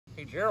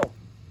Gerald,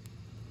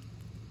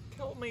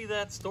 tell me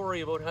that story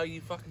about how you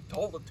fucking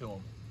told it to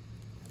him.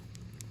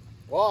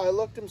 Well, I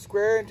looked him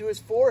square into his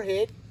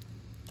forehead,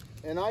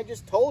 and I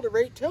just told it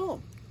right to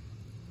him.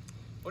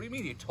 What do you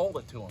mean you told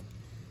it to him?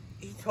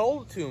 He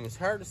told it to him. It's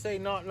hard to say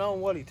not knowing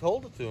what he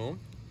told it to him.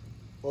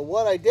 Well,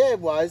 what I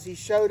did was he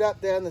showed up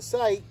down the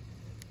site,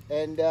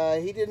 and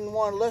he didn't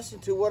want to listen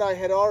to what I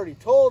had already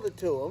told it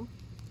to him.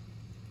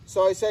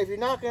 So I said, if you're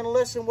not going to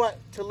listen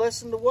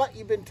to what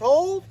you've been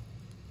told,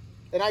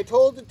 and I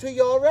told it to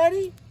you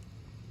already,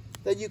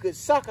 then you could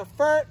suck a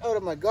fart out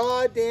of my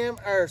goddamn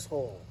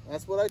arsehole.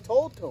 That's what I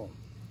told to him.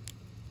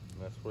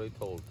 That's what he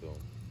told to him.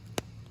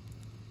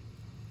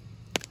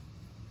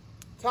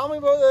 Tell me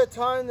about the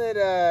time that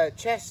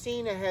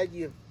Chestina had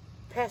you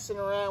pessing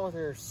around with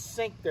her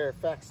sink there,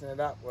 fixing it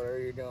up, whatever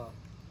you're doing.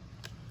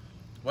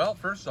 Well,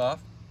 first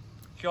off,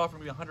 she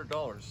offered me $100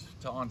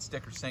 to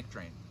unstick her sink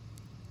drain.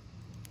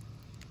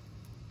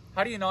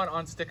 How do you not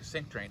unstick a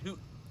sink drain?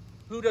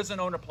 Who doesn't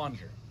own a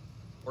plunger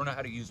or know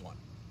how to use one?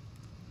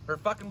 Her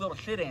fucking little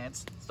shit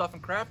ants stuffing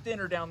crap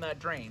dinner down that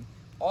drain,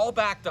 all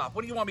backed up.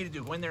 What do you want me to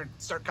do? Go in there and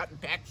start cutting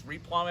packs,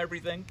 replumb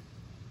everything,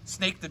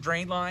 snake the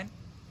drain line?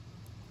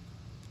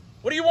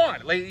 What do you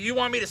want? Like, you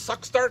want me to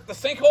suck start the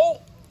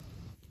sinkhole?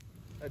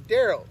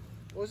 Daryl,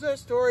 was that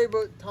story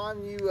about the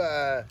time you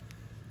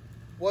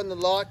won the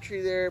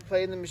lottery there,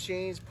 playing the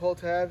machines, pull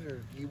tabs,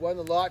 or you won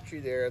the lottery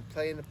there,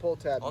 playing the pull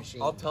tab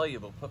machine? I'll tell you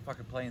about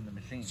fucking playing the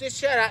machine. Just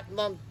shut up,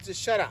 Mom.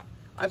 Just shut up.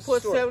 I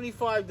put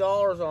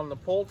 $75 on the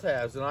pull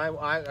tabs, and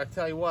I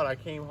tell you what, I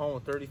came home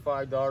with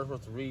 $35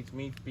 worth of Reed's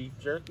beef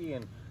jerky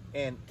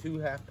and 2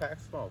 half-pack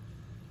smokes.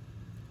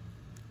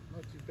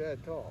 Not too bad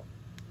at all.